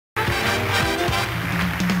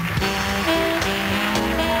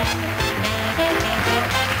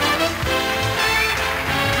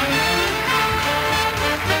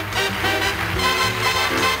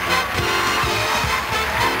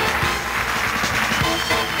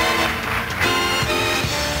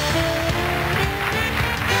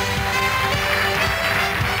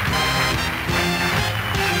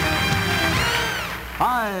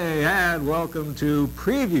welcome to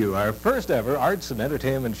Preview, our first ever arts and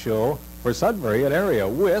entertainment show for Sudbury and area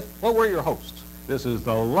with, well, we're your hosts. This is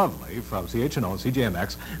the lovely, from CHNO and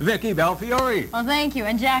CJMX, Vicki Belfiore. Well, thank you.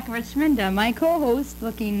 And Jack Richmond, my co-host,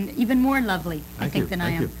 looking even more lovely, I think, than I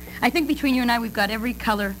am. I think between you and I, we've got every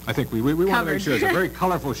color I think we want to make sure it's a very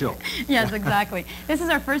colorful show. Yes, exactly. This is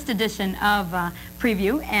our first edition of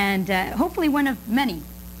Preview, and hopefully one of many.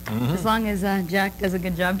 As long as Jack does a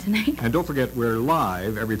good job tonight. And don't forget, we're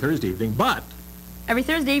live every Thursday evening, but... Every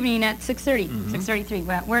Thursday evening at 6:30,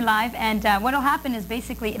 6:33. We're live, and what will happen is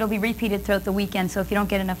basically it'll be repeated throughout the weekend, so if you don't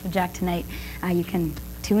get enough of Jack tonight, you can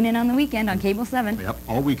tune in on the weekend on Cable 7. Yep,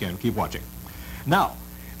 all weekend. Keep watching. Now,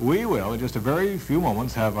 we will, in just a very few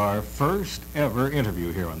moments, have our first ever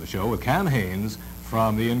interview here on the show with Cam Haynes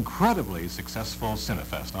from the incredibly successful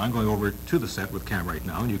Cinefest. Now, I'm going over to the set with Cam right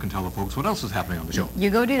now, and you can tell the folks what else is happening on the show. You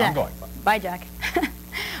go do that. I'm going. Bye, Jack.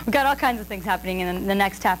 We've got all kinds of things happening in the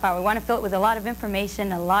next half hour. We want to fill it with a lot of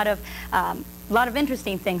information, a lot of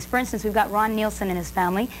interesting things. For instance, we've got Ron Nielsen and his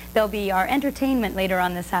family. There'll be our entertainment later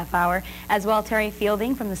on this half hour. As well, Terry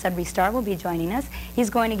Fielding from the Sudbury Star will be joining us. He's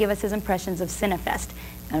going to give us his impressions of Cinefest,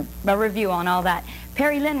 a review on all that.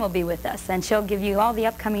 Perry Lynn will be with us, and she'll give you all the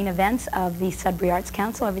upcoming events of the Sudbury Arts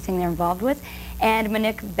Council, everything they're involved with. And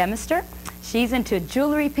Monique Bemister. She's into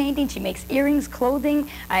jewelry painting. She makes earrings, clothing.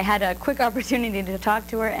 I had a quick opportunity to talk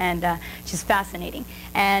to her, and she's fascinating.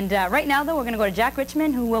 And right now, though, we're going to go to Jack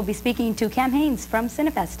Richmond, who will be speaking to Cam Haynes from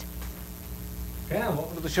Cinefest. Cam,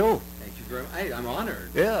 welcome to the show. Thank you very much. I'm honored.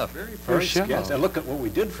 Yeah, Very first guest. And look at what we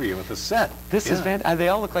did for you with the set. This is fantastic. They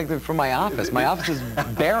all look like they're from my office. My office is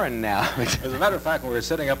barren now. As a matter of fact, when we were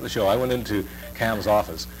setting up the show, I went into Cam's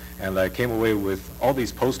office, and I came away with all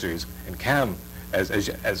these posters, and Cam,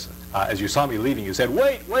 as you saw me leaving, you said,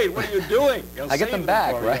 wait, what are you doing? I get them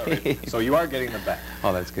back, right? So you are getting them back.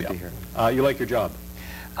 Oh, that's good to hear. You like your job?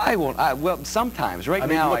 I won't. Well, sometimes. Right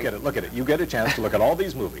now, look at it. You get a chance to look at all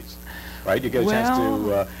these movies, right? You get a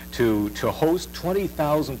chance to host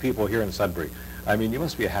 20,000 people here in Sudbury. I mean, you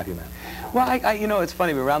must be a happy man. Well, you know, it's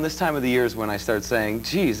funny. But around this time of the year is when I start saying,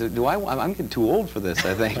 "Geez, I'm getting too old for this."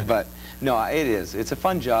 I think, but. No, it is. It's a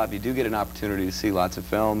fun job. You do get an opportunity to see lots of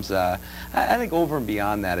films. I think over and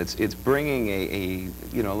beyond that, it's bringing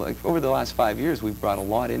you know, like over the last 5 years, we've brought a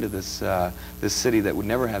lot into this this city that would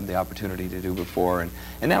never have the opportunity to do before, and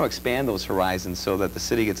now expand those horizons so that the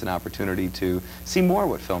city gets an opportunity to see more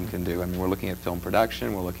what film can do. I mean, we're looking at film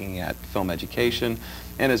production, we're looking at film education,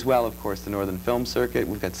 and as well, of course, the Northern Film Circuit.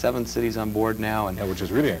 We've got 7 cities on board now, and which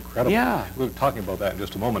is really incredible. Yeah, we'll be talking about that in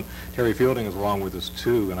just a moment. Terry Fielding is along with us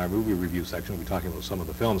too in our movie review section. We'll be talking about some of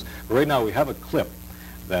the films. But right now, we have a clip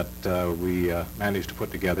that we managed to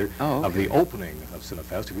put together of the opening of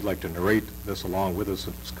Cinefest. If you'd like to narrate this along with us,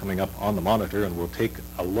 it's coming up on the monitor, and we'll take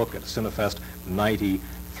a look at Cinefest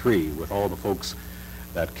 '93 with all the folks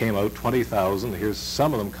that came out, 20,000. Here's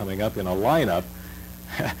some of them coming up in a lineup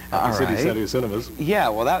at the City Center Cinemas. Yeah,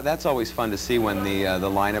 well, that's always fun to see when the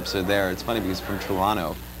lineups are there. It's funny because from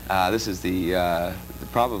Toronto, this is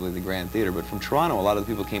probably the Grand Theater, but from Toronto, a lot of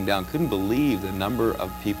the people came down, couldn't believe the number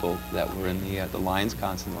of people that were in the lines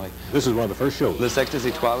constantly. This is one of the first shows. Le Secte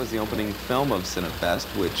des Étoiles was the opening film of Cinefest,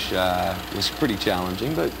 which was pretty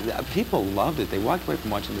challenging, but people loved it. They walked away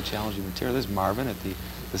from watching the challenging material. There's Marvin at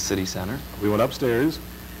the City Center. We went upstairs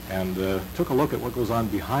and took a look at what goes on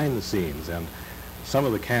behind the scenes, and some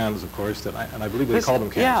of the cans, of course, that I believe they call them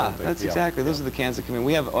cans. Yeah, that's exactly. Those are the cans that come in.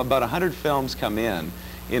 We have about 100 films come in.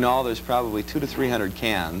 In all, there's probably 200 to 300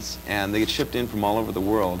 cans, and they get shipped in from all over the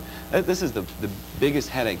world. This is the biggest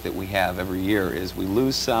headache that we have every year, is we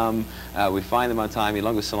lose some, we find them on time.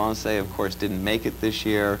 Ilongo Silence, of course, didn't make it this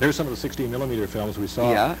year. There's some of the 16mm films we saw.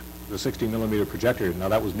 Yeah. The 16mm projector. Now,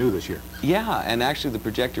 that was new this year. Yeah, and actually the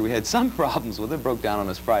projector, we had some problems with it. Broke down on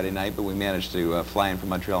us Friday night, but we managed to fly in from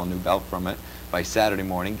Montreal a new belt from it by Saturday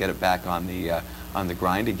morning, get it back on the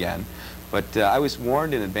grind again. But I was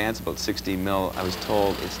warned in advance about 16mm. I was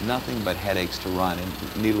told it's nothing but headaches to run,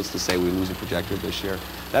 and needless to say, we lose a projector this year.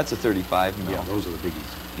 That's a 35mm. Yeah, those are the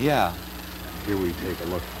biggies. Yeah. Here we take a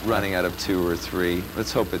look. Running out of 2 or 3.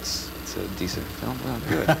 Let's hope it's a decent film. Well,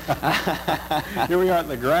 good. Here we are at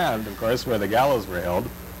the Grand, of course, where the galas were held.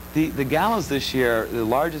 The galas this year, the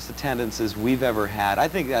largest attendances we've ever had, I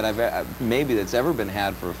think that maybe that's ever been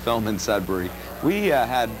had for a film in Sudbury. We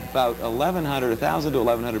had about 1,000 to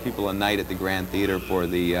 1,100 people a night at the Grand Theater for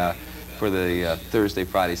the Thursday,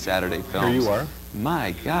 Friday, Saturday films. Here you are.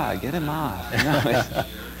 My God, get him off. No,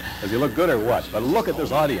 does he look good or what? But look at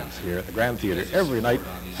this audience here at the Grand Theater. Every night,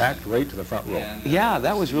 packed right to the front row. Yeah,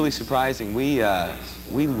 that was really surprising. We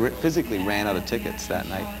physically ran out of tickets that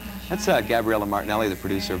night. That's Gabriella Martinelli, the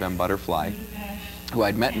producer of M. Butterfly. who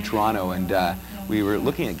I'd met in Toronto, and we were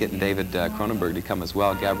looking at getting David Cronenberg to come as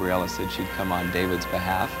well. Gabriella said she'd come on David's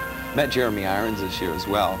behalf. Met Jeremy Irons this year as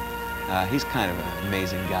well. He's kind of an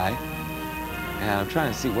amazing guy. And I'm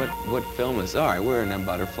trying to see what film is. All right, we're in M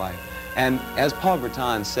Butterfly. And as Paul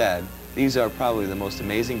Breton said, these are probably the most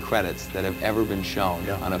amazing credits that have ever been shown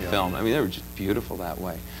on a film. I mean, they were just beautiful that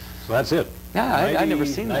way. So that's it. Yeah, I've never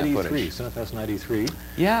seen that footage. Cinefest 93.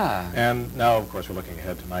 Yeah. And now, of course, we're looking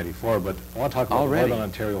ahead to 94, but I want to talk about the Northern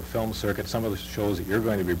Ontario Film Circuit, some of the shows that you're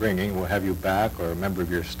going to be bringing. We'll have you back, or a member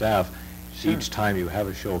of your staff, each time you have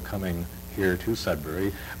a show coming here to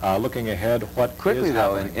Sudbury. Looking ahead, what Quickly,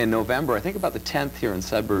 though, in November, I think about the 10th here in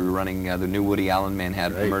Sudbury, we're running the new Woody Allen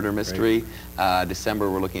Manhattan Murder Mystery.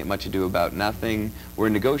 December, we're looking at Much Ado About Nothing. We're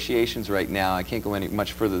in negotiations right now. I can't go any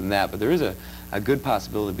much further than that, but there is a good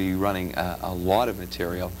possibility to be running a lot of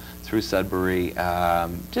material through Sudbury,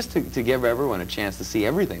 just to give everyone a chance to see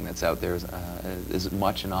everything that's out there as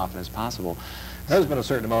much and often as possible. There's been a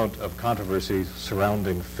certain amount of controversy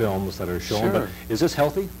surrounding films that are shown, but is this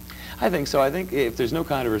healthy? I think so. I think if there's no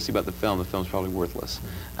controversy about the film's probably worthless.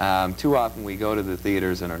 Too often we go to the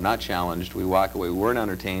theaters and are not challenged. We walk away, we weren't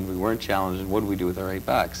entertained, we weren't challenged, and what do we do with our $8?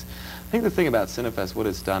 I think the thing about Cinefest, what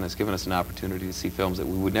it's done is given us an opportunity to see films that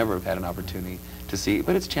we would never have had an opportunity to see,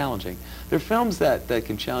 but it's challenging. They're films that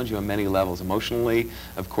can challenge you on many levels, emotionally,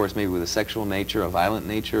 of course, maybe with a sexual nature, a violent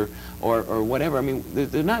nature, or whatever. I mean,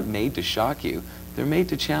 they're not made to shock you. They're made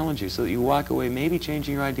to challenge you so that you walk away maybe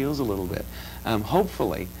changing your ideals a little bit,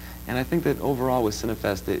 hopefully. And I think that overall with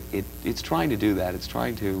Cinefest, it's trying to do that. It's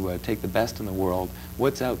trying to take the best in the world,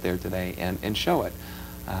 what's out there today, and show it.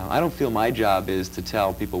 I don't feel my job is to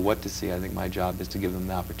tell people what to see. I think my job is to give them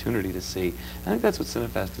the opportunity to see. I think that's what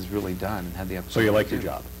Cinefest has really done and had the opportunity. So you like your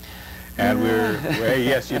job? And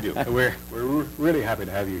yes, you do. We're really happy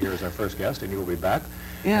to have you here as our first guest, and you will be back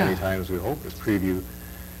many times, we hope, as preview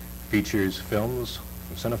features films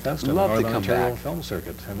from Cinefest and the Northern Ontario Film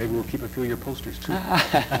Circuit. And maybe we'll keep a few of your posters, too.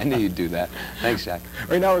 I knew you'd do that. Thanks, Jack.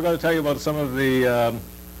 Right now we're going to tell you about some of the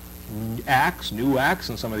new acts,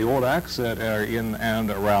 and some of the old acts that are in and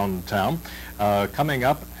around town. Coming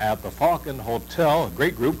up at the Falcon Hotel, a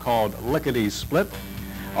great group called Lickety Split.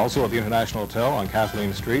 Also at the International Hotel on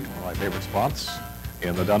Kathleen Street, one of my favorite spots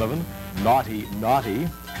in the Donovan. Naughty Naughty.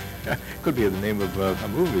 Could be the name of a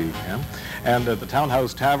movie, yeah. And at the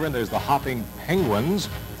Townhouse Tavern, there's the Hopping Penguins.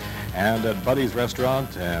 And at Buddy's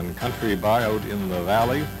Restaurant and Country Bar out in the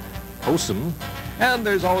Valley, Posum. And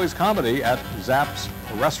there's always comedy at Zapp's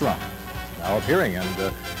Restaurant, now appearing.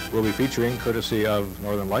 And we'll be featuring, courtesy of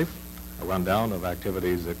Northern Life, a rundown of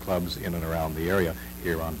activities at clubs in and around the area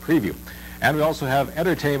here on Preview. And we also have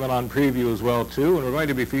entertainment on Preview as well, too. And we're going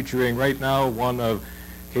to be featuring right now one of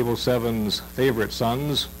Cable 7's favorite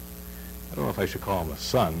sons. I don't know if I should call him a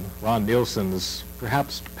son. Ron Nielsen's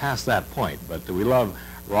perhaps past that point, but we love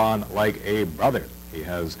Ron like a brother. He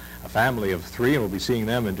has a family of 3, and we'll be seeing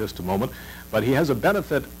them in just a moment. But he has a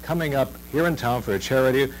benefit coming up here in town for a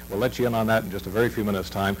charity. We'll let you in on that in just a very few minutes'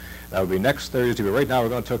 time. That will be next Thursday. But right now we're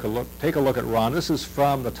going to take a look at Ron. This is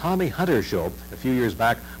from the Tommy Hunter Show a few years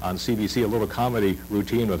back on CBC, a little comedy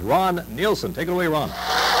routine with Ron Nielsen. Take it away, Ron.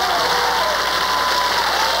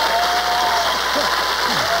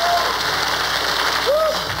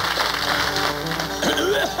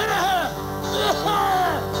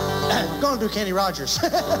 Going to do Kenny Rogers.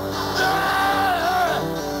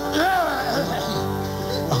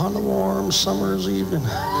 On a warm summer's evening,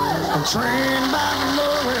 I'm trained by the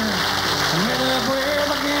nowhere, met up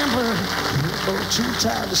with a gambler, both too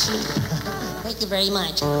tired to sleep. Thank you very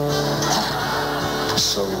much.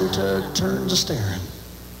 So we turned to staring.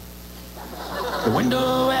 The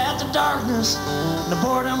window at the darkness, the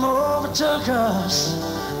boredom overtook us.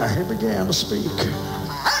 He began to speak.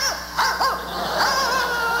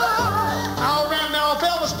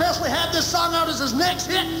 Elvis Presley had this song out as his next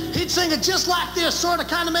hit. He'd sing it just like this, sort of,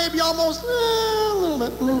 kind of, maybe almost, a little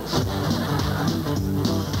bit.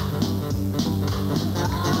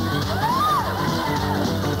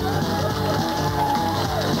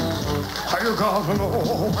 You gotta know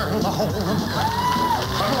where the home,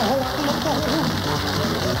 I know where the bone,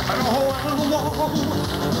 I know where the wall,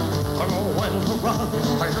 I know where to run.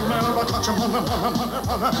 I never touch him, when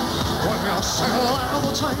you sail out the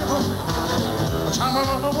table, the time of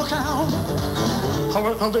the look out, how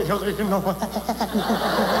will they know?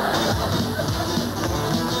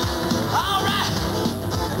 All right,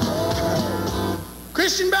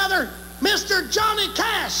 Christian brother, Mr. Johnny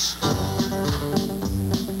Cash.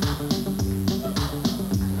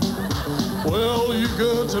 Well, you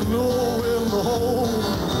got to know in the hole,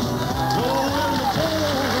 know in the hole,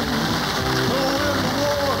 know in the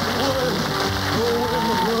walkway, know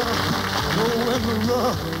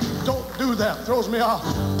that throws me off.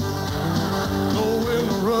 Nowhere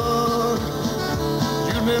to run.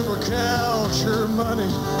 You never count your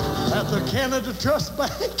money at the Canada Trust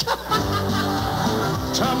Bank.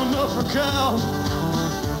 Time enough for count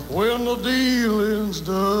when the dealing's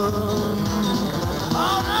done.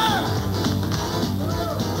 All right.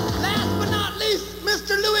 Last but not least,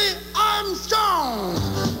 Mr. Louis Armstrong.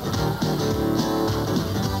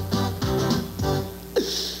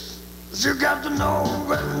 You got to know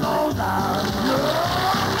where the Lord's out. No,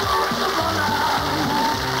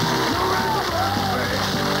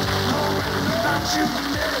 no, you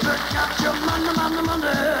never got your money.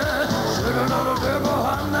 Should have known the devil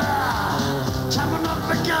honey. Time enough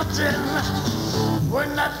for counting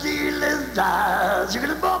when that deal is done. You're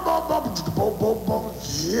gonna boom,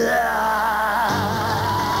 yeah.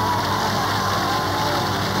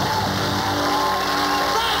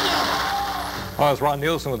 Well, it's Ron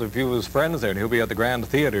Nielsen with a few of his friends there, and he'll be at the Grand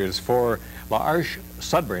Theatres for L'Arche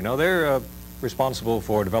Sudbury. Now, they're responsible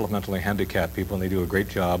for developmentally handicapped people, and they do a great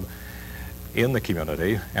job in the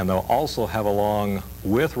community. And they'll also have along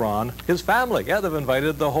with Ron his family. Yeah, they've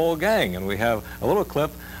invited the whole gang, and we have a little clip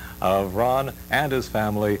of Ron and his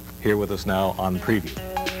family here with us now on Preview.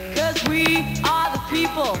 'Cause we are the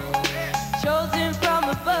people chosen from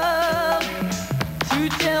above to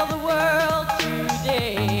tell the world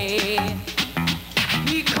today.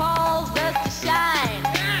 He calls us to shine,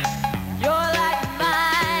 your light and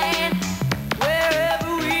mine,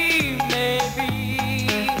 wherever we may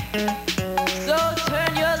be. So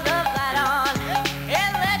turn your love light on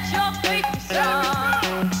and let your faith be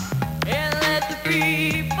strong, and let the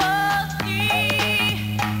people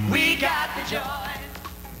see we got the joy.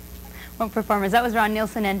 Well, performers, that was Ron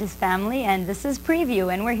Nielsen and his family, and this is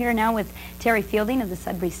Preview, and we're here now with Terry Fielding of the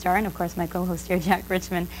Sudbury Star, and of course my co-host here, Jack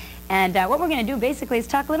Richmond. And what we're going to do basically is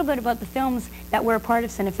talk a little bit about the films that were a part of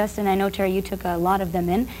Cinefest, and I know, Terry, you took a lot of them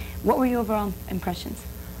in. What were your overall impressions?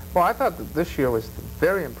 Well, I thought that this year was a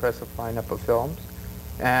very impressive lineup of films,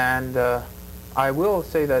 and I will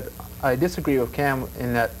say that I disagree with Cam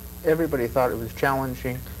in that everybody thought it was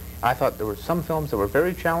challenging. I thought there were some films that were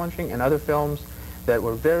very challenging and other films that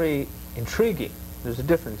were very intriguing. There's a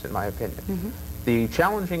difference in my opinion. Mm-hmm. The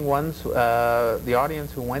challenging ones, the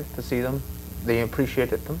audience who went to see them, they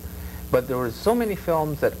appreciated them. But there were so many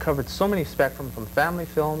films that covered so many spectrum, from family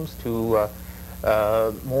films to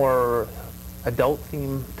more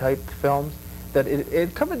adult-themed type films, that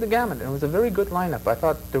it covered the gamut, and it was a very good lineup. I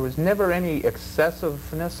thought there was never any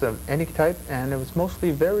excessiveness of any type, and it was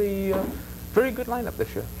mostly very good lineup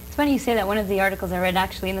this year. It's funny you say that. One of the articles I read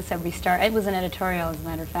actually in the Sudbury Star, it was an editorial as a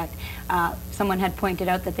matter of fact, someone had pointed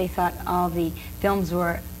out that they thought all the films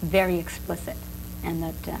were very explicit and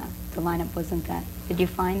that the lineup wasn't that. Did you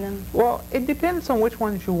find them? Well, it depends on which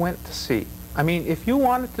ones you went to see. I mean, if you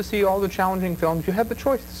wanted to see all the challenging films, you had the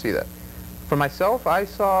choice to see that. For myself, I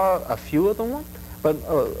saw a few of them, but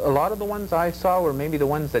a lot of the ones I saw were maybe the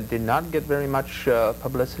ones that did not get very much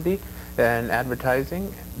publicity and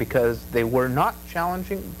advertising, because they were not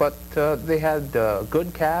challenging, but they had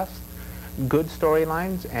good cast, good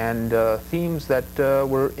storylines, and themes that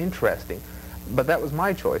were interesting. But that was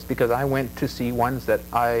my choice, because I went to see ones that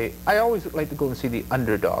I always like to go and see the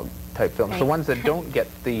underdog type films, the ones that don't get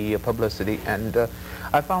the publicity, and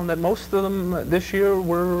I found that most of them this year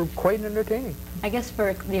were quite entertaining. I guess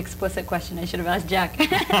for the explicit question, I should have asked Jack.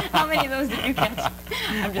 How many of those did you catch?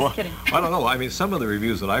 I'm just kidding. I don't know. I mean, some of the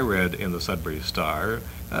reviews that I read in the Sudbury Star,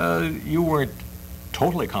 you weren't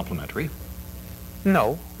totally complimentary.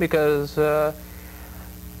 No, because the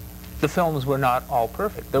films were not all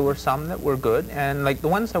perfect. There were some that were good, and like the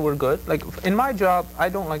ones that were good, like in my job, I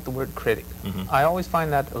don't like the word critic. Mm-hmm. I always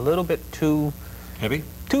find that a little bit too heavy.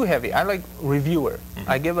 Too heavy. I like reviewer. Mm-hmm.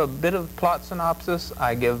 I give a bit of plot synopsis.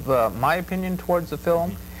 I give my opinion towards the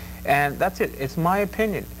film, mm-hmm. and that's it. It's my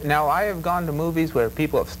opinion. Now, I have gone to movies where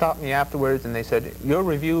people have stopped me afterwards and they said, your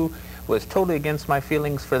review was totally against my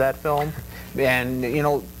feelings for that film, and you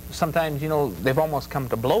know, sometimes, you know, they've almost come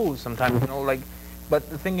to blows sometimes, you know, like, but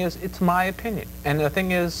the thing is, it's my opinion, and the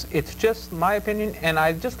thing is, it's just my opinion, and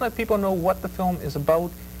I just let people know what the film is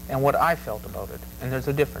about and what I felt about it, and there's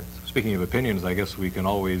a difference. Speaking of opinions, I guess we can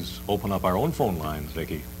always open up our own phone lines,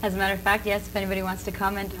 Vicki. As a matter of fact, yes, if anybody wants to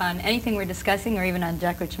comment on anything we're discussing, or even on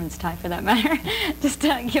Jack Richmond's tie for that matter, just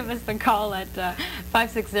give us a call at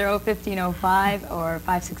 560-1505 or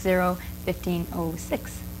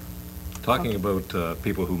 560-1506. Talking about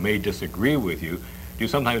people who may disagree with you, do you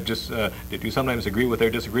sometimes agree with their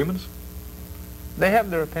disagreements? They have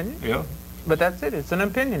their opinion. Yeah. But that's it. It's an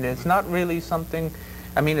opinion. It's not really something.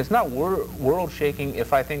 I mean, it's not world-shaking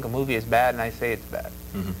if I think a movie is bad and I say it's bad.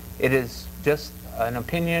 Mm-hmm. It is just an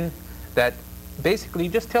opinion that basically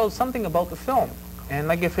just tells something about the film. And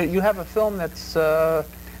like if you have a film that's the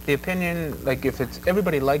opinion, like if it's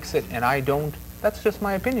everybody likes it and I don't, that's just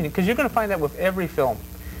my opinion, because you're going to find that with every film.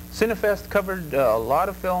 Cinefest covered a lot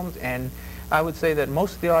of films, and I would say that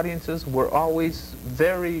most of the audiences were always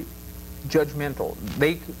very judgmental.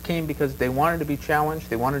 They came because they wanted to be challenged,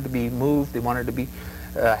 they wanted to be moved, they wanted to be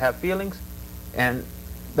have feelings, and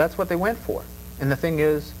that's what they went for. And the thing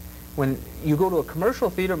is, when you go to a commercial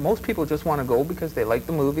theater, most people just want to go because they like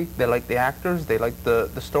the movie, they like the actors, they like the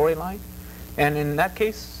storyline. And in that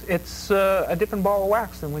case, it's a different ball of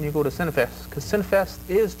wax than when you go to Cinefest, because Cinefest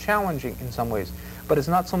is challenging in some ways, but it's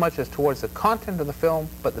not so much as towards the content of the film,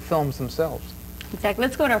 but the films themselves. Exactly.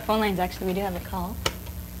 Let's go to our phone lines. Actually, we do have a call.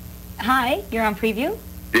 Hi, you're on Preview.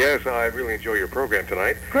 Yes, I really enjoy your program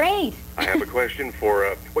tonight. Great. I have a question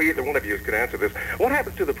for, well, either one of you could answer this. What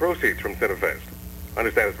happens to the proceeds from Cinefest? I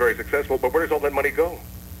understand it's very successful, but where does all that money go?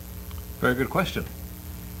 Very good question.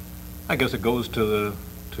 I guess it goes to the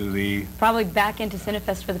probably back into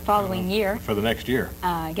Cinefest for the following year. For the next year.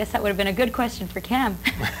 I guess that would have been a good question for Cam.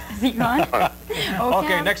 Is he gone? Okay,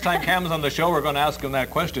 Cam. next time Cam's on the show, we're going to ask him that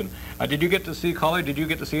question. Did you get to see, Collie, did you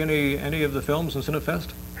get to see any of the films in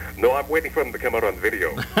Cinefest? No, I'm waiting for them to come out on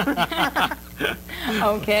video.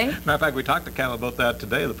 Okay. Matter of fact, we talked to Cam about that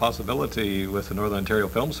today, the possibility with the Northern Ontario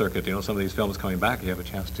Film Circuit, you know, some of these films coming back, you have a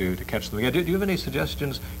chance to catch them again. Do you have any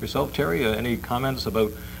suggestions yourself, Terry? Any comments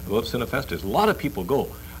about Cinefest? There's a lot of people go.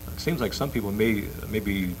 It seems like some people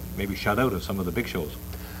maybe shut out of some of the big shows.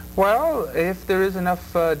 Well, if there is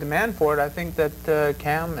enough demand for it, I think that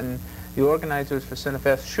Cam and the organizers for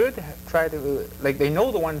Cinefest should try to, like, they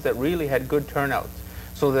know the ones that really had good turnouts.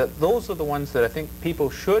 So that those are the ones that I think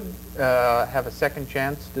people should have a second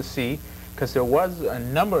chance to see, because there was a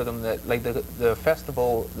number of them that, like the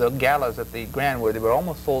festival, the galas at the Grand, where they were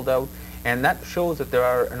almost sold out, and that shows that there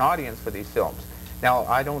are an audience for these films. Now,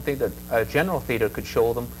 I don't think that a general theater could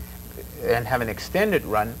show them and have an extended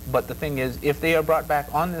run, but the thing is, if they are brought back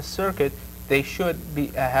on this circuit, they should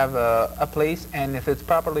have a place, and if it's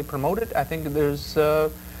properly promoted, I think there's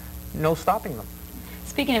no stopping them.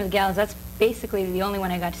 Speaking of the galas, that's basically the only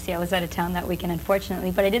one I got to see. I was out of town that weekend,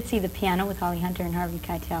 unfortunately, but I did see The Piano with Holly Hunter and Harvey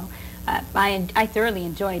Keitel. I thoroughly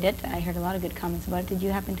enjoyed it. I heard a lot of good comments about it. Did you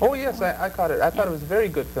happen to? Oh yes, I caught it. I thought it was a very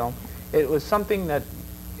good film. It was something that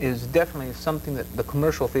is definitely something that the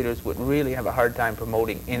commercial theaters would really have a hard time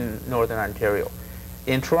promoting in Northern Ontario.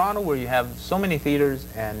 In Toronto, where you have so many theaters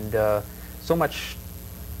and so much,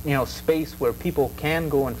 you know, space where people can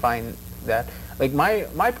go and find that. Like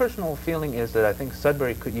my personal feeling is that I think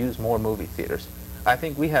Sudbury could use more movie theaters. I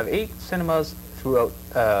think we have 8 cinemas throughout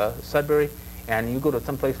Sudbury, and you go to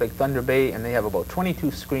some place like Thunder Bay and they have about 22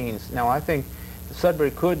 screens. Now I think Sudbury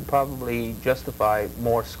could probably justify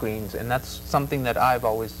more screens, and that's something that I've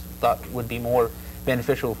always thought would be more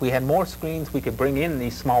beneficial. If we had more screens, we could bring in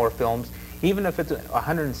these smaller films. Even if it's a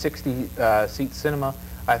 160-seat cinema,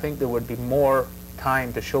 I think there would be more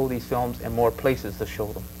time to show these films and more places to show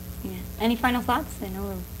them. Yeah. Any final thoughts? I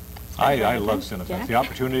know I love Cinefest. The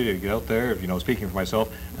opportunity to get out there, you know, speaking for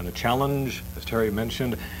myself, and the challenge, as Terry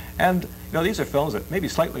mentioned. And, you know, these are films that may be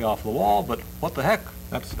slightly off the wall, but what the heck?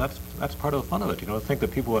 That's part of the fun of it. You know, to think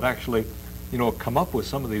that people would actually, you know, come up with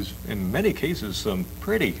some of these, in many cases, some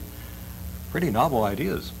pretty novel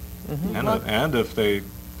ideas. Mm-hmm. And if they're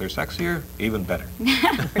sexier, even better.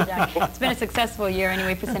 It's been a successful year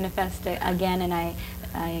anyway for Cinefest again, and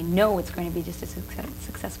I know it's going to be just as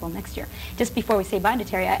successful next year. Just before we say bye to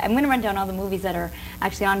Terry, I'm going to run down all the movies that are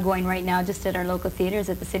actually ongoing right now just at our local theaters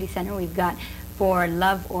at the City Center. We've got For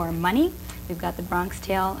Love or Money. We've got The Bronx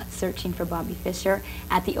Tale, Searching for Bobby Fischer.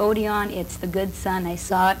 At the Odeon, it's The Good Son. I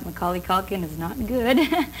saw it. Macaulay Culkin is not good.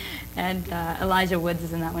 And Elijah Woods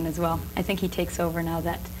is in that one as well. I think he takes over now,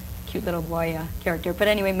 that cute little boy character. But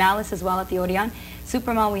anyway, Malice as well at the Odeon.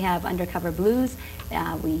 Supermall, we have Undercover Blues.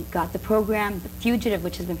 We got The Program, The Fugitive,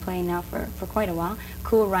 which has been playing now for quite a while.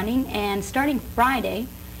 Cool Running. And starting Friday,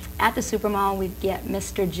 at the Supermall, we get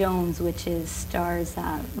Mr. Jones, which stars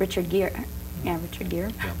Richard Gere. Yeah, Richard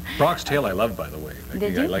Gere. Yeah. Bronx Tale I love, by the way.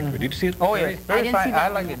 Did you? Did you see it? Oh, yeah. Very fine. I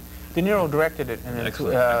like it. De Niro directed it, and it's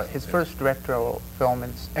his first directorial film,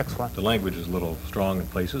 and it's excellent. The language is a little strong in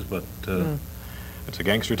places, but it's a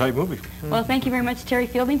gangster-type movie. Well, thank you very much, Terry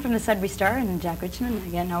Fielding from the Sudbury Star, and Jack Richmond.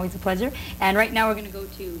 Again, always a pleasure. And right now we're going to go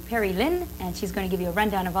to Perry Lynn, and she's going to give you a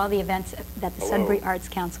rundown of all the events that the Sudbury Arts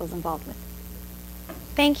Council is involved with.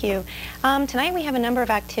 Thank you. Tonight we have a number of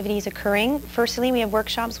activities occurring. Firstly, we have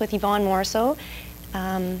workshops with Yvonne Morrisseau.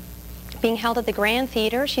 being held at the Grand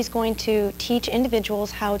Theatre. She's going to teach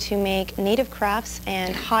individuals how to make native crafts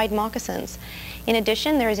and hide moccasins. In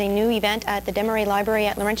addition, there is a new event at the Desmarais Library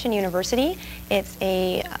at Laurentian University. It's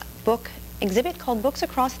a book exhibit called Books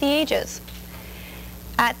Across the Ages.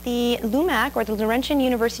 At the LUMAC, or the Laurentian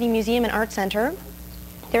University Museum and Art Center,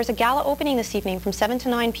 there's a gala opening this evening from 7 to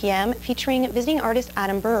 9 p.m. featuring visiting artist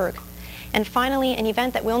Adam Berg. And finally, an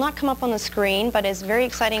event that will not come up on the screen, but is very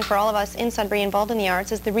exciting for all of us in Sudbury involved in the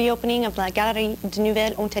arts, is the reopening of La Galerie de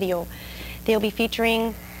Nouvelle Ontario. They'll be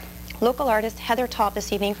featuring local artist Heather Top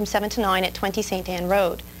this evening from 7 to 9 at 20 St. Anne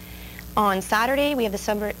Road. On Saturday, we have the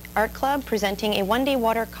Sudbury Art Club presenting a one-day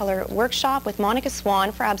watercolor workshop with Monica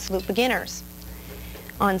Swan for absolute beginners.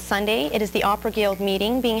 On Sunday, it is the Opera Guild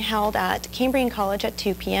meeting being held at Cambrian College at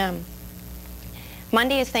 2 p.m.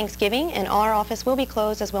 Monday is Thanksgiving, and our office will be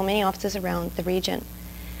closed, as will many offices around the region.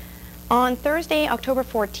 On Thursday, October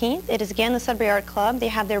 14th, it is again the Sudbury Art Club. They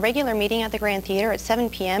have their regular meeting at the Grand Theatre at 7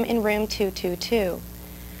 p.m. in room 222.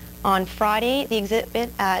 On Friday, the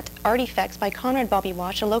exhibit at Art Effects by Conrad Bobby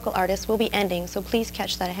Watch, a local artist, will be ending, so please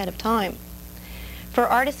catch that ahead of time. For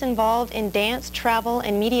artists involved in dance, travel,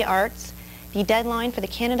 and media arts, the deadline for the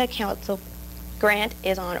Canada Council grant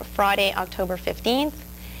is on Friday, October 15th.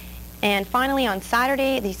 And finally, on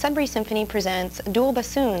Saturday, the Sudbury Symphony presents dual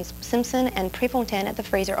bassoons, Simpson and Préfontaine, at the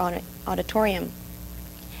Fraser Auditorium.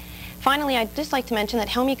 Finally, I'd just like to mention that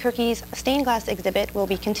Helmy Kirky's stained glass exhibit will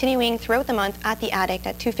be continuing throughout the month at the Attic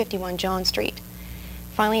at 251 John Street.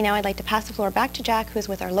 Finally, now I'd like to pass the floor back to Jack, who is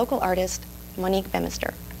with our local artist, Monique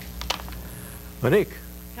Bemister. Monique.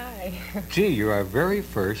 Hi. Gee, you're our very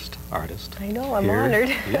first artist. I know, I'm here. honored.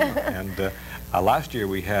 Yeah, and last year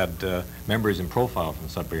we had members in profile from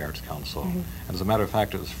the Sudbury Arts Council. And as a matter of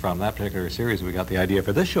fact, it was from that particular series we got the idea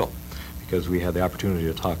for this show, because we had the opportunity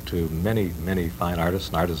to talk to many, many fine artists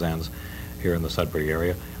and artisans here in the Sudbury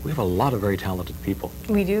area. We have a lot of very talented people.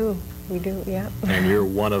 We do, yeah. And you're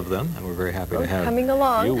one of them, and we're very happy to have coming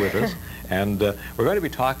along. you with us. And we're going to be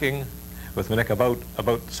talking with Monique about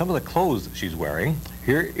some of the clothes that she's wearing.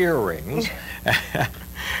 Here, earrings,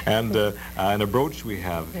 and a brooch we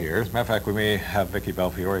have here. As a matter of fact, we may have Vicky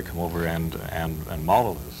Belfiore come over and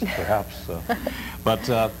model this, perhaps.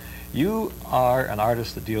 But you are an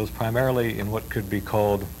artist that deals primarily in what could be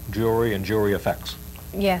called jewelry and jewelry effects.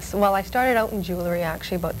 Yes, well, I started out in jewelry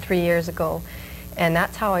actually about 3 years ago, and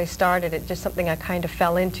that's how I started it, just something I kind of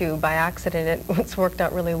fell into by accident. It's worked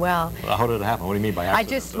out really well. Well, how did it happen? What do you mean by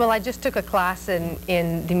accident? I just took a class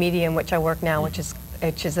in the medium which I work now, which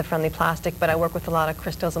is a friendly plastic, but I work with a lot of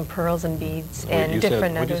crystals and pearls and beads and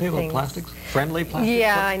different other things. What did you say about plastics? Friendly plastic?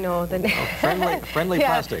 Yeah, I know. Friendly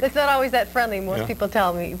plastic. It's not always that friendly, most people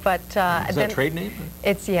tell me. But is that a trade name?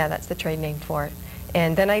 Yeah, that's the trade name for it.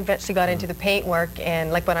 And then I eventually got into the paint work,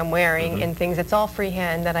 and like what I'm wearing and things. It's all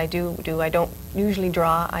freehand that I do. I don't usually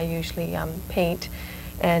draw. I usually paint.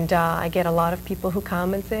 And I get a lot of people who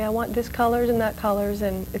come and say, I want this colors and that colors,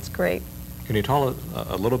 and it's great. Can you tell us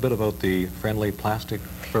a little bit about the friendly plastic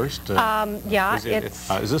first? Yeah.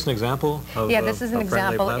 Is this an example of this is an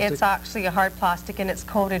example. Plastic? It's actually a hard plastic, and it's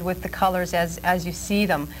coated with the colors as you see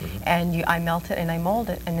them. And I melt it and I mold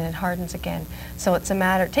it, and then it hardens again. So it's a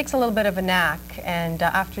matter, it takes a little bit of a knack, and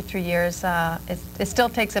after 3 years, it still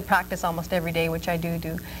takes a practice almost every day, which I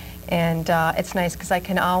do. And it's nice because I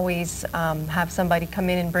can always have somebody come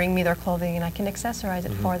in and bring me their clothing, and I can accessorize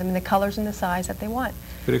it for them in the colors and the size that they want.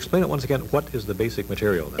 Could you explain it once again? What is the basic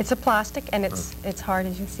material then? It's a plastic, and it's hard,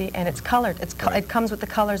 as you see, and it's colored. It comes with the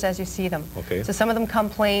colors as you see them. Okay. So some of them come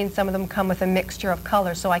plain, some of them come with a mixture of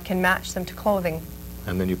colors, so I can match them to clothing.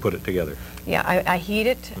 And then you put it together. Yeah, I heat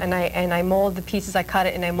it, and I mold the pieces. I cut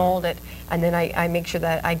it and I mold it, and then I make sure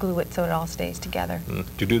that I glue it so it all stays together. Do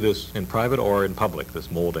you do this in private or in public, this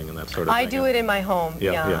molding and that sort of thing? I do it in my home.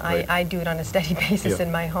 Right. I do it on a steady basis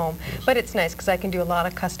in my home. Yes. But it's nice because I can do a lot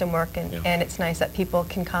of custom work, and it's nice that people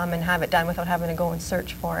can come and have it done without having to go and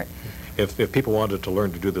search for it. If people wanted to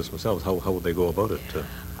learn to do this themselves, how would they go about it?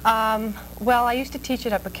 Well, I used to teach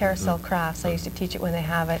it up at Carousel Crafts. I used to teach it when they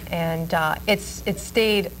have it, and it's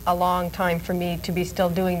stayed a long time for me to be still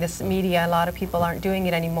doing this media. A lot of people aren't doing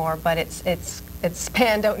it anymore, but it's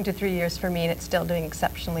spanned out into 3 years for me, and it's still doing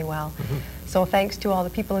exceptionally well. So thanks to all the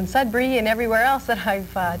people in Sudbury and everywhere else that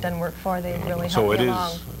I've done work for, they've really helped me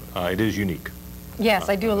along. So it is unique. Yes,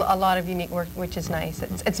 I do a lot of unique work, which is nice.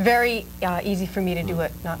 It's very easy for me to do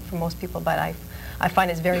it, not for most people, but I find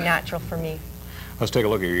it's very natural for me. Let's take a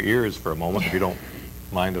look at your ears for a moment, if you don't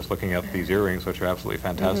mind us looking at these earrings, which are absolutely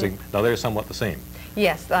fantastic. Now they're somewhat the same.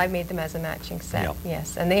 Yes, I made them as a matching set, Yeah.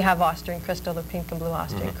 yes. And they have Austrian crystal, the pink and blue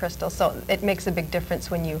Austrian crystal, so it makes a big difference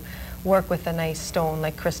when you work with a nice stone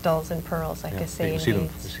like crystals and pearls, like I say. You in see them,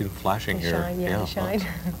 beads. you see them flashing They here. shine, yeah, they shine.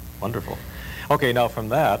 Wonderful. Okay, now from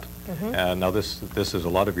that, now this is a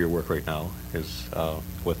lot of your work right now, is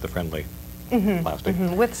with the friendly plastic.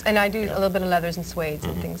 And I do a little bit of leathers and suedes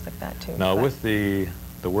and things like that too. Now but with the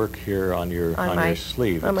work here on your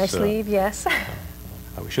sleeve. On my it's, sleeve, yes.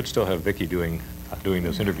 we should still have Vicki doing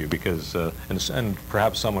this interview because, and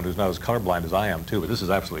perhaps someone who's not as colorblind as I am too, but this is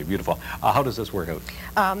absolutely beautiful. How does this work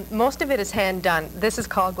out? Most of it is hand done. This is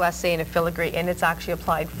called glacé and a filigree, and it's actually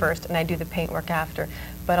applied first, and I do the paint work after.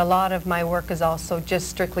 But a lot of my work is also just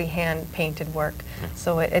strictly hand painted work.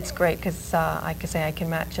 So it's great because I can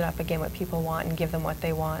match it up again what people want and give them what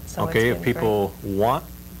they want. So okay, it's if people want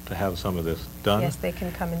to have some of this done. Yes, they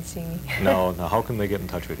can come and see me. Now, how can they get in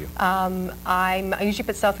touch with you? I'm usually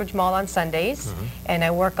at Southridge Mall on Sundays, and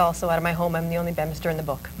I work also out of my home. I'm the only bemister in the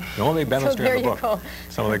book. The only bemister So there in the you book. go.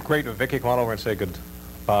 So the great Vicki, come on over and say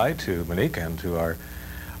goodbye to Monique and to our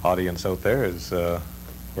audience out there as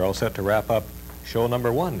we're all set to wrap up show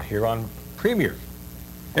number 1 here on Premier.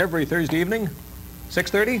 Every Thursday evening,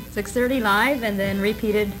 6:30? 6:30 live, and then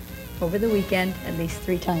repeated over the weekend at least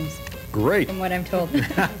 3 times. Great. From what I'm told.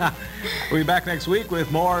 We'll be back next week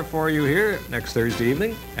with more for you here next Thursday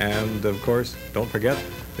evening. And, of course, don't forget,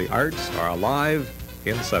 the arts are alive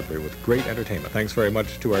in Sudbury with great entertainment. Thanks very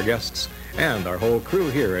much to our guests and our whole crew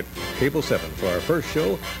here at Cable 7 for our first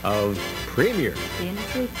show of Premier. See you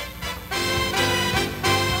next week.